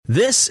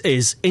This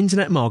is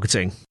Internet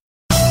Marketing.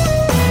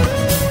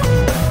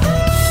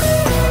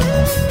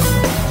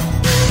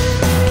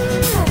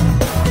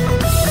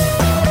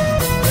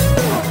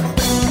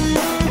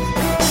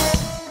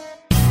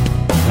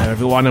 Hello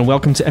everyone and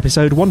welcome to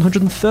episode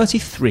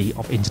 133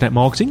 of Internet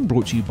Marketing,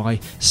 brought to you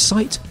by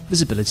Site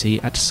Visibility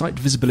at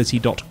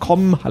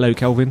sitevisibility.com. Hello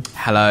Kelvin.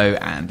 Hello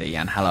Andy,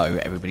 and hello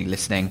everybody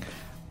listening.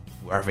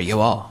 Wherever you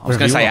are. I was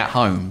going to say at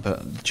home,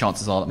 but the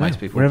chances are that most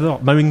people... Wherever they are,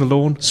 mowing the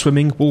lawn,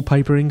 swimming,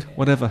 wallpapering,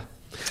 whatever.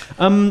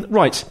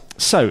 Right,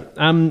 so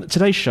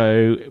today's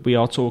show, we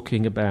are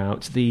talking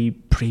about the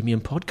premium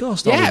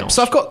podcast, are we not?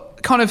 So I've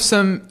got kind of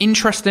some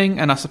interesting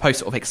and I suppose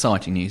sort of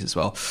exciting news as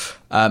well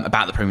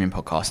about the premium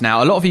podcast.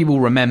 Now, a lot of you will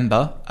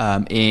remember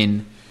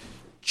in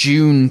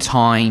June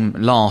time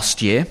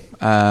last year,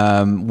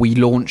 we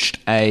launched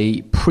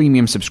a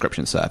premium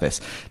subscription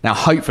service. Now,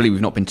 hopefully,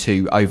 we've not been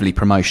too overly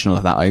promotional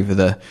of that over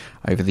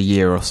the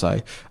year or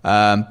so.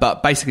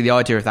 But basically, the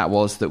idea of that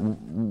was that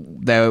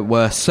there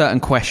were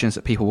certain questions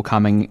that people were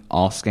coming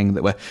asking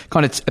that were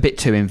kind of a bit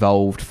too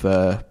involved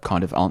for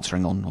kind of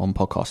answering on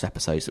podcast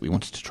episodes that we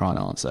wanted to try and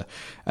answer.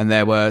 And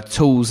there were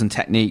tools and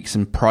techniques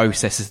and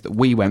processes that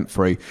we went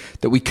through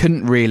that we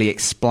couldn't really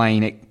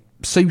explain it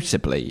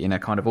suitably in a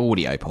kind of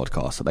audio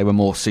podcast, that they were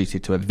more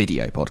suited to a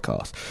video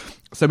podcast.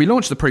 So we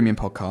launched the premium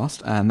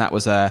podcast, and that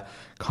was a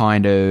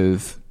kind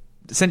of,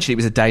 essentially it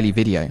was a daily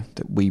video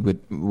that we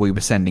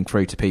were sending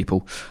through to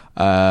people,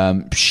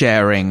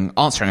 sharing,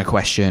 answering a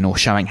question or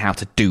showing how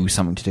to do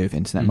something to do with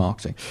internet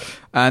marketing.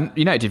 And,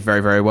 it did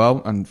very, very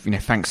well. And,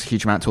 thanks a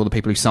huge amount to all the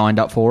people who signed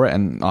up for it.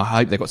 And I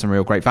hope they got some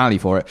real great value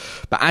for it.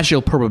 But as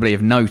you'll probably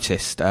have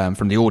noticed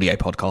from the audio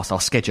podcast, our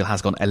schedule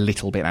has gone a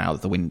little bit out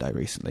of the window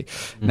recently.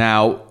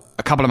 Now,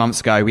 a couple of months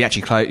ago, we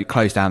actually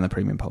closed down the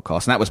premium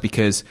podcast. And that was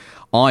because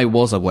I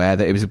was aware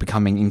that it was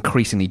becoming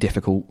increasingly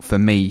difficult for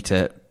me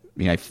to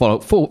follow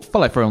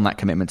through on that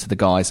commitment to the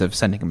guys of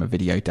sending them a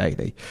video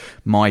daily.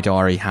 My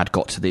diary had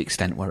got to the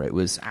extent where it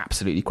was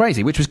absolutely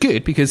crazy, which was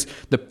good because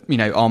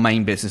our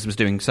main business was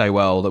doing so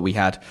well that we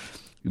had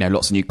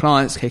lots of new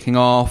clients kicking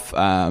off,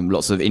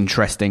 lots of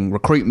interesting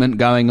recruitment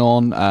going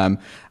on,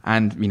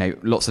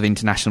 and lots of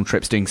international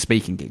trips doing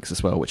speaking gigs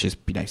as well, which is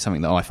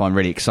something that I find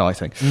really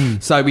exciting.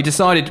 So we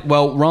decided,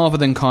 well, rather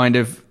than kind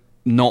of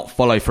not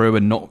follow through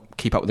and not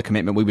keep up with the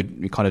commitment, we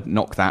would kind of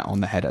knock that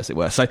on the head, as it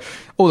were. So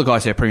all the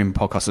guys who are premium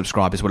podcast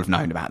subscribers would have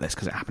known about this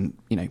because it happened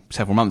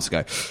several months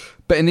ago.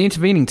 But in the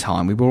intervening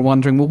time, we were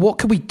wondering, well, what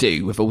could we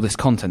do with all this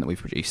content that we've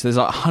produced? There's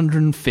like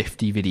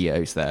 150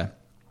 videos there,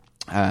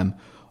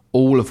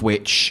 all of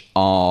which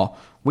are,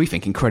 we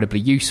think, incredibly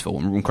useful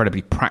and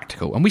incredibly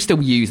practical. And we still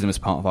use them as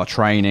part of our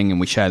training, and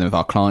we share them with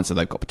our clients if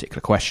they've got a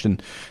particular question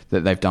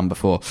that they've done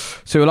before.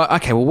 So we're like,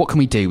 okay, well, what can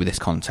we do with this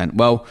content?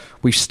 Well,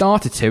 we've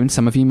started to, and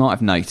some of you might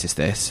have noticed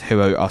this, who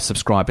are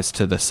subscribers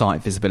to the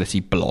Site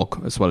Visibility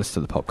blog as well as to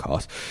the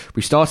podcast.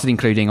 We've started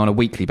including on a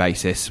weekly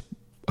basis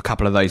a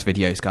couple of those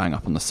videos going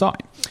up on the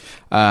site.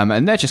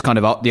 And they're just kind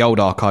of the old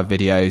archive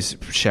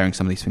videos sharing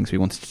some of these things we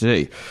wanted to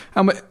do.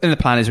 And the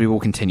plan is we will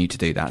continue to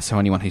do that. So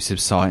anyone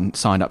who's signed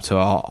up to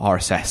our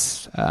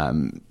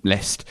RSS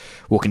list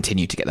will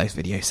continue to get those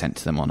videos sent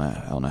to them on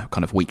a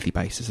kind of weekly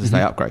basis as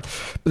they upgrade.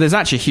 But there's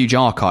actually a huge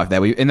archive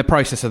there. In the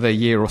process of a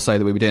year or so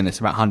that we were doing this,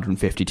 about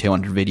 150,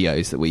 200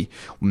 videos that we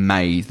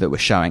made that were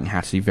showing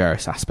how to do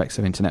various aspects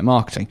of internet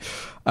marketing.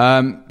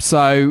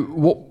 So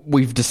what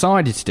we've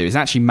decided to do is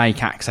actually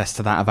make access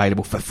to that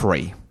available for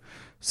free.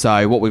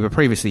 So what we were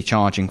previously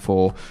charging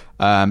for,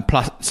 we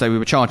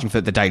were charging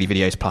for the daily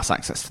videos plus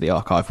access to the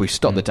archive. We've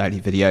stopped the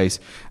daily videos,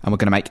 and we're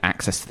going to make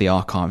access to the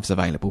archives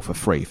available for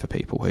free for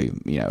people who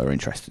are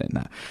interested in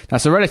that.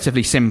 That's a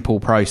relatively simple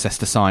process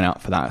to sign up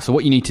for that. So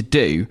what you need to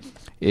do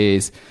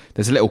is,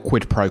 there's a little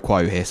quid pro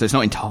quo here, so it's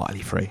not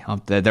entirely free.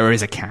 There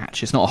is a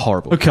catch. It's not a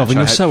horrible catch. Kelvin,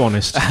 you're so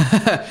honest.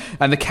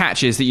 And the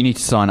catch is that you need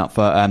to sign up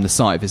for the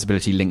Site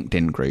Visibility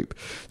LinkedIn group.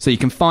 So you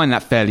can find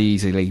that fairly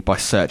easily by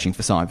searching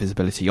for Site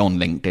Visibility on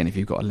LinkedIn if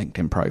you've got a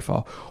LinkedIn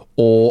profile,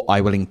 or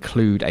I will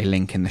include a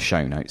link in the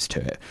show notes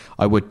to it.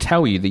 I would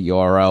tell you the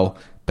URL,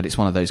 but it's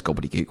one of those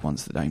gobbledygook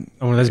ones that don't...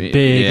 One of those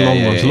big,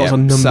 long ones, lots of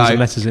numbers and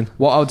letters in.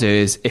 What I'll do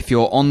is, if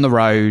you're on the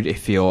road,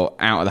 if you're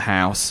out of the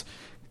house,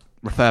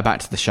 refer back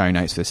to the show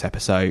notes for this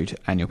episode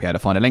and you'll be able to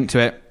find a link to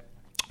it.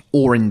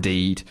 Or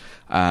indeed,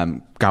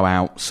 go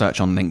out, search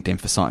on LinkedIn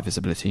for Site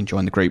Visibility and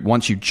join the group.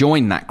 Once you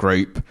join that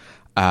group,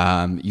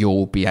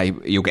 you'll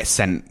get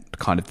sent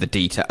kind of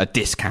a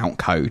discount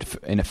code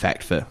in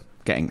effect for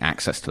getting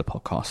access to the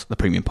podcast, the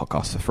premium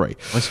podcast, for free.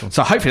 Nice.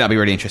 So hopefully that'll be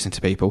really interesting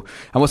to people.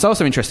 And what's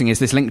also interesting is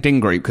this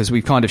LinkedIn group, because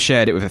we've kind of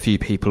shared it with a few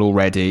people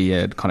already,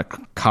 kind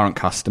of current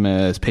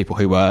customers, people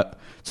who were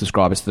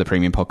subscribers to the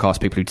premium podcast,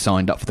 people who'd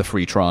signed up for the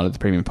free trial of the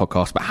premium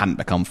podcast but hadn't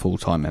become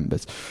full-time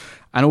members.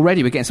 And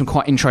already we're getting some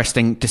quite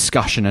interesting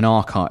discussion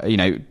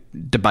and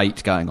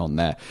debate going on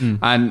there.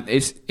 And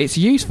it's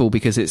useful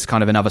because it's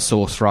kind of another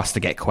source for us to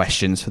get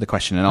questions for the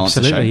question and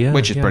answer show,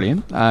 which is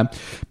brilliant. But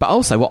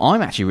also what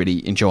I'm actually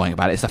really enjoying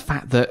about it is the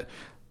fact that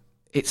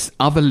it's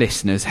other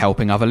listeners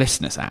helping other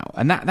listeners out.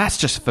 And that's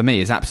just, for me,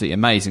 is absolutely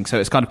amazing. So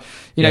it's kind of,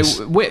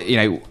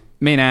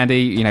 me and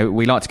Andy,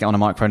 we like to get on a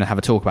microphone and have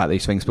a talk about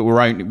these things, but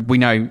we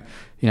know,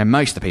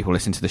 most of the people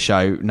listening to the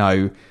show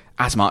know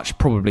as much,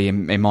 probably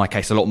in my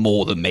case, a lot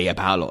more than me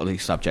about a lot of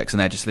these subjects, and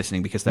they're just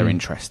listening because they're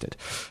interested.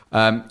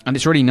 And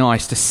it's really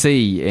nice to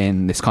see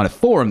in this kind of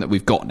forum that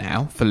we've got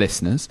now for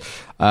listeners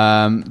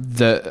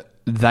that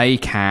they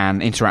can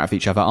interact with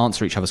each other,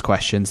 answer each other's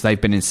questions. They've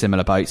been in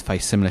similar boats,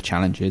 faced similar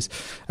challenges,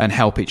 and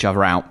help each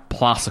other out.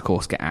 Plus, of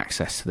course, get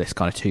access to this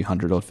kind of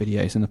 200 odd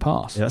videos in the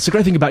past. Yeah, that's the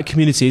great thing about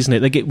community, isn't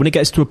it? When it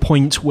gets to a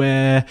point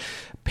where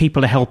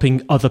people are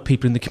helping other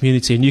people in the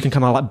community, and you can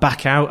kind of like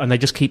back out, and they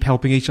just keep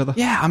helping each other.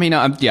 Yeah, I mean,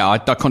 I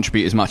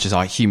contribute as much as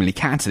I humanly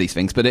can to these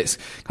things, but it's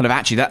kind of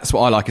actually that's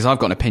what I like. Is I've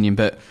got an opinion,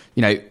 but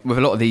with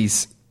a lot of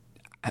these.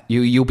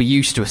 You'll be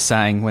used to us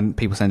saying, when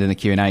people send in the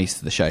Q&As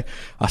to the show,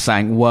 us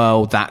saying,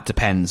 well, that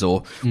depends,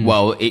 or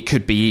well, it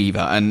could be either.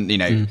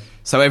 And,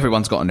 so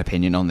everyone's got an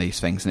opinion on these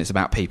things, and it's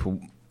about people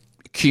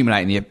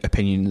accumulating the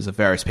opinions of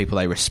various people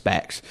they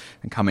respect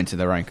and coming to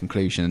their own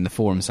conclusion, and the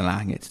forum's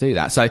allowing it to do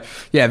that. So,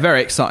 yeah,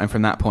 very exciting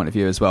from that point of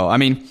view as well. I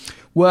mean,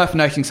 worth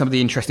noting some of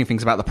the interesting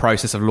things about the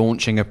process of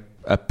launching a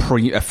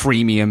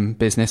freemium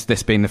business,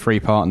 this being the free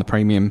part and the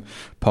premium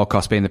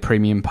podcast being the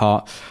premium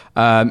part.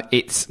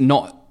 It's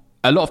not...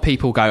 A lot of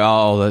people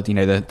go,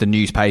 the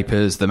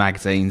newspapers, the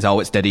magazines,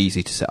 it's dead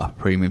easy to set up a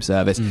premium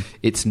service.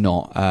 It's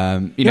not. I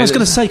was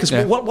going to say, because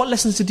what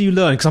lessons did you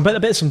learn? Because I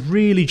bet some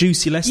really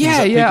juicy lessons.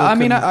 Yeah. I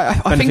mean,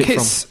 I think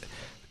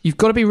you've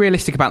got to be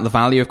realistic about the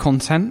value of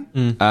content.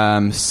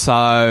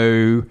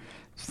 So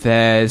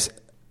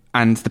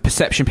and the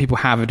perception people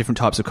have of different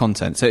types of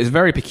content. So it's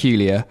very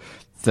peculiar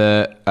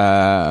that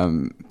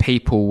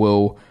people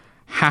will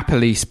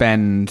happily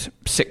spend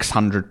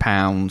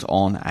 £600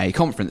 on a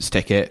conference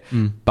ticket,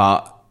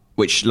 but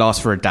which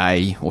lasts for a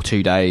day or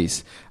 2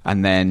 days,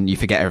 and then you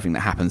forget everything that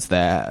happens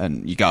there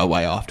and you go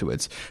away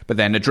afterwards. But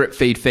then a drip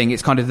feed thing,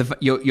 it's kind of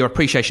your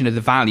appreciation of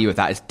the value of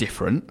that is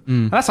different.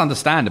 And that's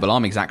understandable.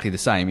 I'm exactly the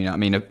same.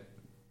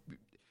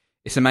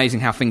 It's amazing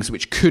how things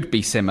which could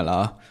be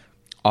similar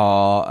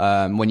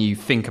are, when you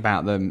think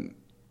about them,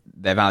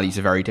 their values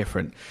are very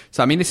different.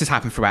 So, I mean, this has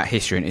happened throughout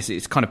history, and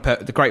it's kind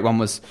of the great one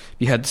was,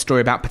 you heard the story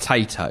about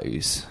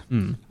potatoes,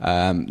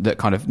 that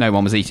kind of no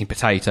one was eating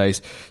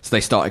potatoes, so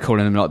they started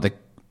calling them like the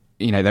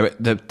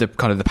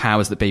kind of the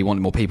powers that be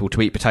wanted more people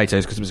to eat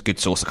potatoes because it was a good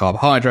source of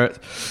carbohydrate,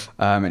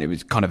 and it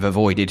was kind of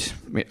avoided,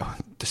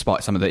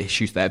 despite some of the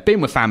issues there have been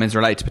with famines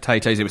related to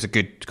potatoes. It was a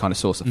good kind of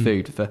source of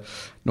food for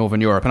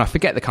Northern Europe, and I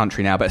forget the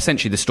country now, but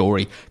essentially the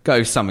story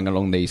goes something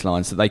along these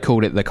lines, that they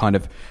called it the kind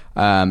of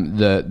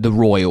the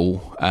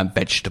royal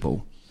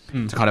vegetable.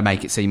 To kind of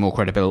make it seem more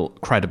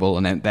credible,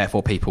 and then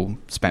therefore people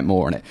spent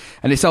more on it.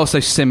 And it's also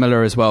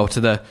similar as well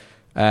to the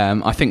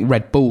I think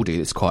Red Bull do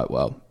this quite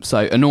well.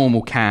 So a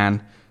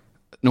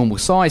normal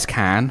size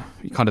can,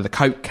 kind of the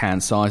Coke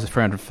can size of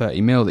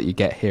 330ml that you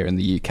get here in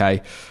the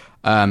UK,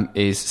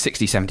 is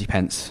 60-70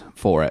 pence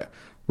for it.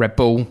 Red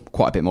Bull,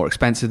 quite a bit more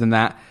expensive than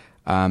that,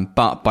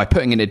 but by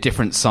putting in a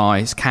different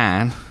size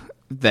can,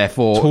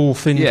 therefore tall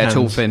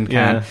thin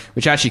can,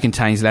 which actually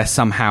contains less,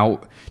 somehow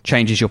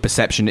changes your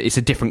perception. It's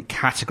a different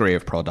category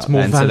of product, it's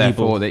more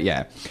valuable. So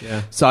therefore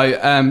So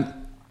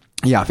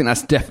I think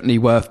that's definitely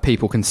worth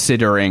people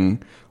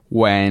considering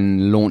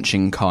when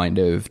launching kind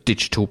of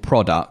digital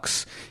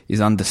products,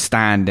 is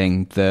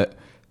understanding that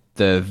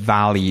the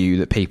value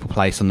that people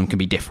place on them can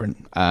be different.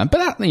 But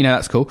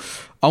that's cool.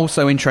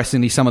 Also,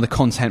 interestingly, some of the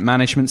content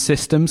management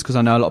systems, because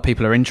I know a lot of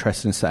people are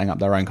interested in setting up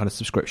their own kind of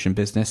subscription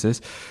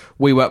businesses.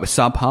 We work with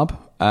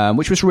SubHub,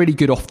 which was really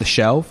good off the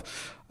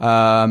shelf.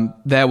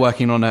 They're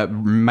working on a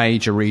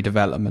major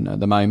redevelopment at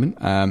the moment.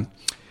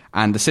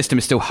 And the system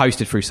is still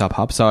hosted through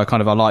SubHub, so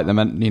I like them,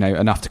 and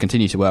enough to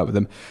continue to work with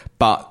them.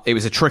 But it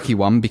was a tricky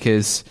one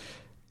because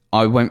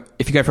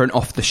if you go for an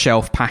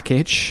off-the-shelf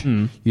package,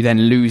 you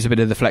then lose a bit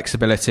of the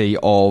flexibility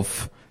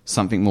of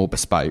something more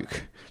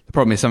bespoke. The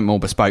problem is something more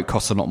bespoke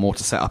costs a lot more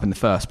to set up in the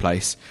first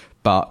place,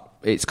 but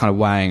it's kind of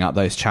weighing up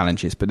those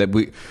challenges. But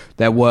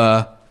there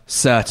were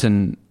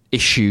certain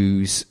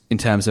issues in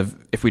terms of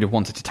if we'd have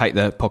wanted to take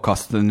the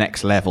podcast to the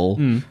next level,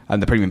 and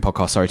the premium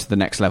podcast, to the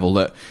next level,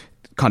 that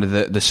kind of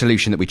the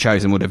solution that we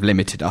chosen would have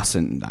limited us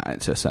in that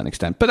to a certain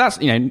extent. But that's,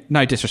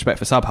 no disrespect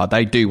for SubHub.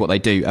 They do what they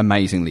do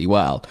amazingly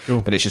well.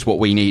 Sure. But it's just what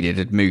we needed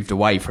had moved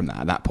away from that.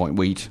 At that point,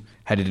 we'd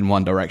headed in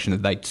one direction,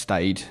 and they'd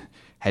stayed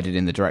headed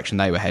in the direction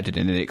they were headed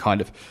in. And it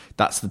kind of,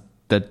 that's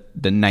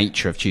the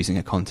nature of choosing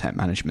a content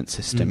management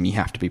system. You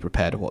have to be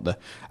prepared of what the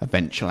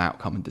eventual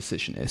outcome and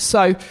decision is.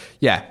 So,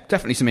 yeah,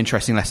 definitely some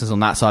interesting lessons on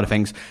that side of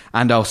things.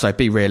 And also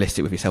be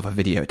realistic with yourself. A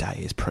video a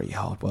day is pretty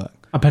hard work.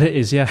 I bet it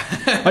is, yeah.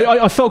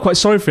 I felt quite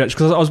sorry for you, actually,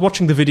 because I was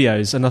watching the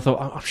videos and I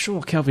thought, I'm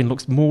sure Kelvin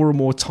looks more and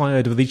more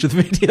tired with each of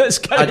the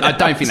videos going I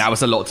don't think that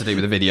was a lot to do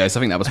with the videos. I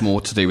think that was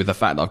more to do with the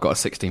fact that I've got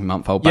a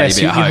 16-month-old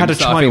baby at home. You had a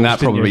child, I think that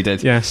probably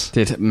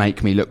did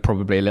make me look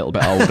probably a little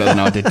bit older than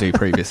I did do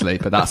previously,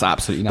 but that's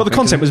absolutely nothing. But the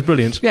content was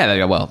brilliant. Yeah, there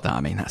you go. Well, I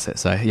mean, that's it.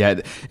 So,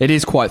 yeah, it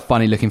is quite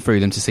funny looking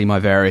through them to see my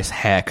various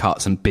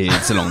haircuts and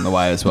beards along the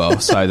way as well.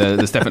 So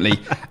there's definitely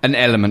an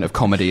element of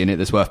comedy in it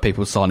that's worth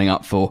people signing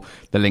up for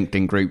the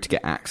LinkedIn group to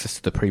get access to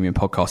to the premium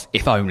podcast,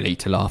 if only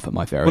to laugh at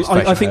my various.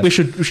 Well, I think we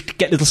should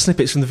get little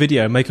snippets from the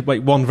video, make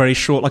one very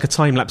short, like a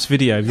time lapse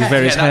video with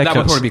various haircuts. That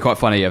would probably be quite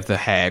funny, of the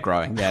hair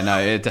growing. Yeah,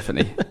 no,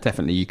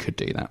 definitely, you could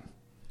do that.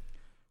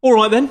 All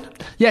right then.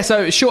 Yeah,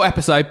 so a short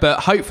episode, but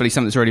hopefully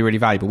something that's really, really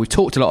valuable. We've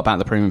talked a lot about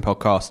the premium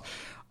podcast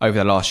over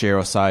the last year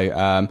or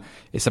so.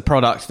 It's a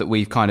product that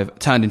we've kind of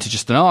turned into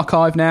just an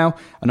archive now,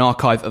 an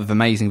archive of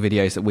amazing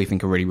videos that we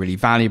think are really, really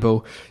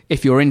valuable.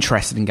 If you're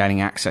interested in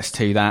gaining access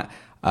to that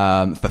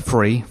for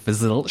free, for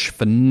zilch,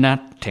 for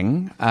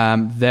nothing,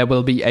 there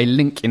will be a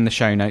link in the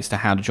show notes to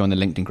how to join the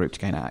LinkedIn group to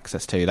gain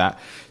access to that.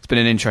 It's been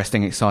an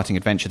interesting, exciting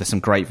adventure. There's some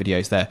great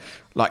videos there,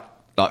 like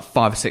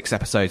 5 or 6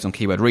 episodes on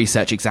keyword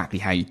research, exactly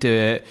how you do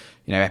it,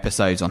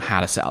 episodes on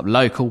how to set up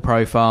local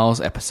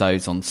profiles,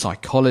 episodes on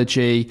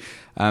psychology,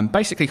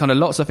 basically kind of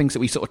lots of things that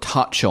we sort of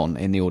touch on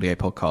in the audio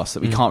podcast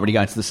that we can't really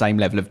go into the same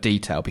level of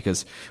detail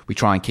because we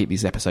try and keep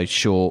these episodes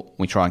short,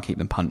 we try and keep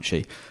them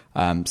punchy.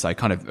 So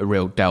kind of a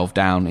real delve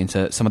down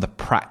into some of the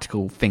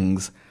practical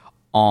things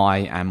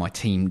I and my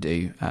team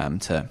do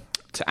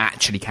to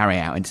actually carry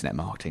out internet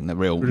marketing, the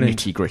real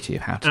nitty-gritty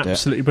of how to do it.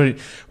 Absolutely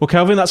brilliant. Well,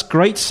 Kelvin, that's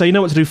great. So you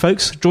know what to do,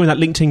 folks. Join that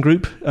LinkedIn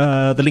group.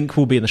 The link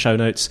will be in the show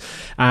notes.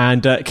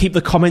 And keep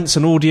the comments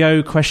and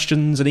audio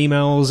questions and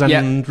emails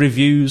and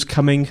reviews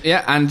coming.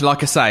 Yeah, and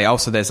like I say,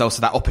 there's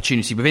also that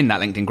opportunity within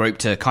that LinkedIn group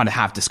to kind of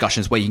have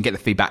discussions where you can get the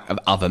feedback of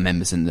other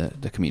members in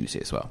the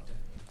community as well.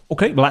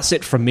 Okay, well, that's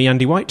it from me,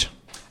 Andy White.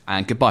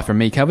 And goodbye from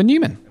me, Kelvin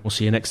Newman. We'll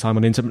see you next time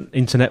on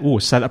Internet. Oh,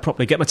 say that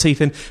properly. Get my teeth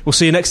in. We'll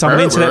see you next time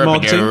on Internet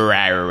Marketing.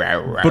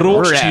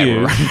 Brought to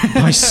you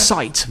by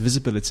Site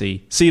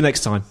Visibility. See you next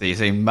time. See you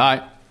soon.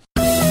 Bye.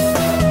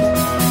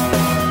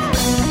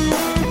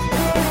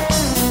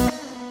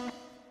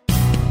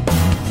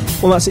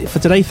 Well, that's it for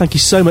today. Thank you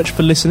so much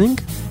for listening.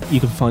 You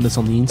can find us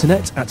on the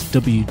internet at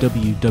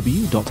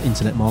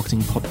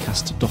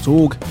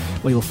www.internetmarketingpodcast.org,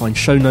 where you'll find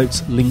show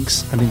notes,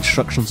 links, and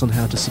instructions on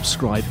how to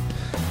subscribe.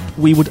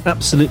 We would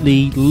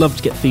absolutely love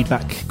to get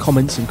feedback,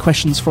 comments and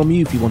questions from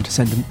you. If you want to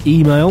send an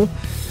email,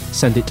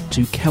 send it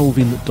to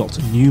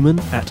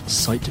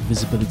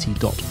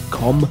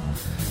kelvin.newman@sitevisibility.com.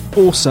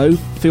 Also,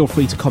 feel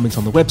free to comment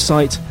on the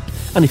website.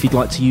 And if you'd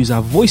like to use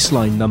our voice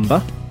line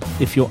number,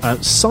 if you're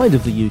outside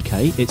of the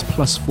UK, it's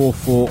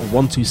 +44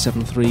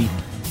 1273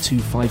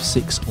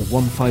 256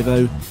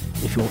 150.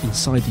 If you're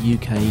inside the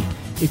UK,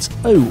 it's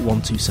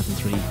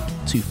 01273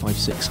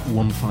 256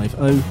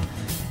 150.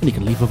 And you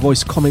can leave a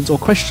voice comment or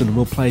question and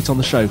we'll play it on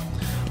the show.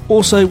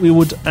 Also, we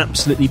would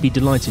absolutely be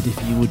delighted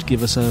if you would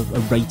give us a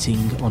rating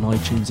on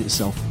iTunes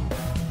itself.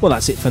 Well,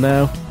 that's it for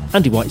now.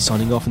 Andy White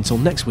signing off until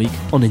next week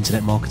on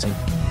Internet Marketing.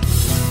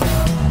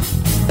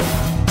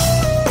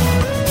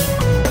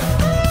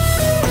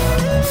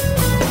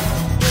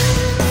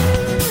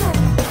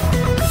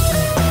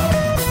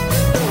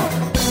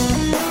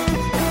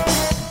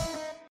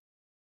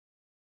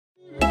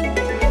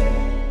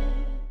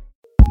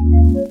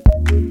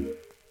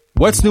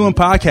 What's new in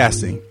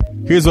podcasting?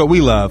 Here's what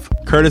we love,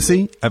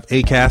 courtesy of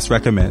Acast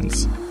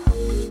Recommends.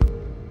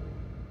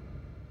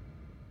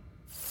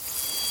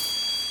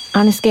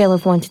 On a scale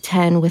of 1 to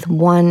 10, with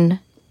 1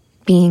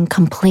 being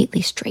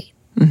completely straight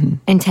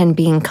and 10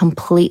 being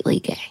completely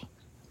gay,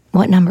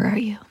 what number are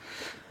you?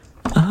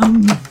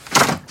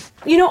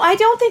 I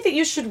don't think that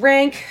you should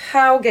rank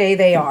how gay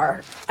they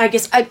are. I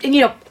guess,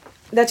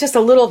 that's just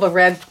a little of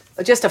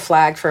just a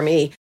flag for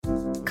me.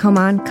 Come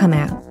On, Come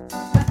Out.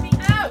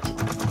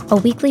 A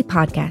weekly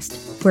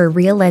podcast where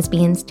real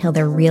lesbians tell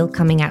their real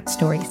coming out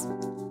stories.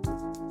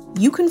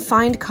 You can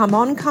find Come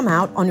On, Come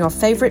Out on your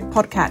favorite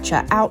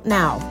podcatcher out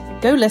now.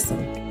 Go listen.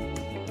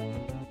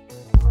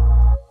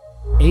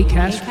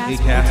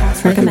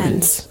 Acast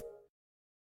recommends.